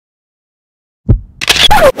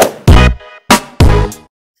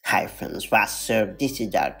Hi friends, what's up? This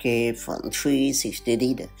is Arcade from 360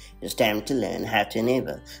 Reader. It's time to learn how to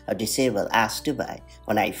enable or disable Ask to Buy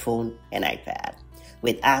on iPhone and iPad.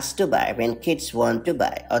 With Ask to Buy, when kids want to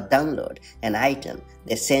buy or download an item,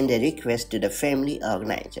 they send a request to the family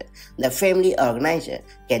organizer. The family organizer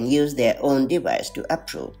can use their own device to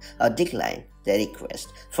approve or decline the request.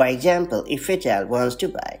 For example, if a child wants to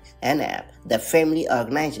buy an app, the family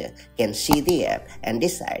organizer can see the app and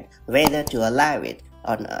decide whether to allow it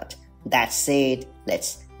or not. That said,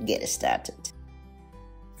 let's get started.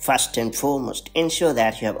 First and foremost, ensure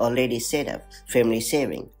that you have already set up family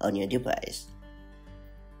sharing on your device.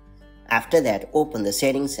 After that, open the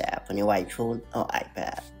Settings app on your iPhone or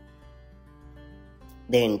iPad.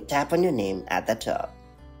 Then tap on your name at the top.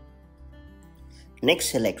 Next,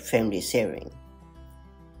 select Family Sharing.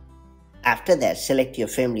 After that, select your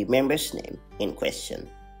family member's name in question.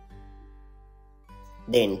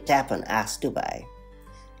 Then tap on Ask to Buy.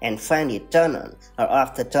 And finally, turn on or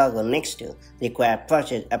off the toggle next to Require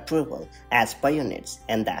Purchase Approval as per your needs,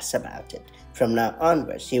 and that's about it. From now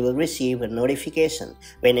onwards, you will receive a notification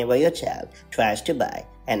whenever your child tries to buy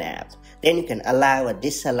an app. Then you can allow or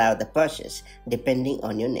disallow the purchase depending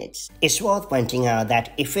on your needs. It's worth pointing out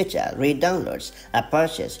that if a child re-downloads a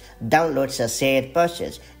purchase, downloads a shared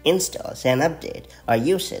purchase, installs an update, or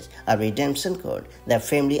uses a redemption code, the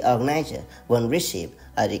family organizer won't receive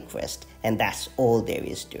a request, and that's all there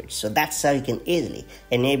is to it. So that's how you can easily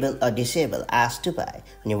enable or disable Ask to Buy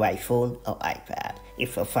on your iPhone or iPad.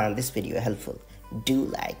 If you found this video helpful, do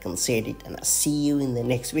like and share it, and I'll see you in the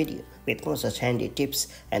next video with more such handy tips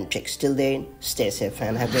and tricks. Till then, stay safe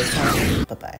and have a great time. Bye bye.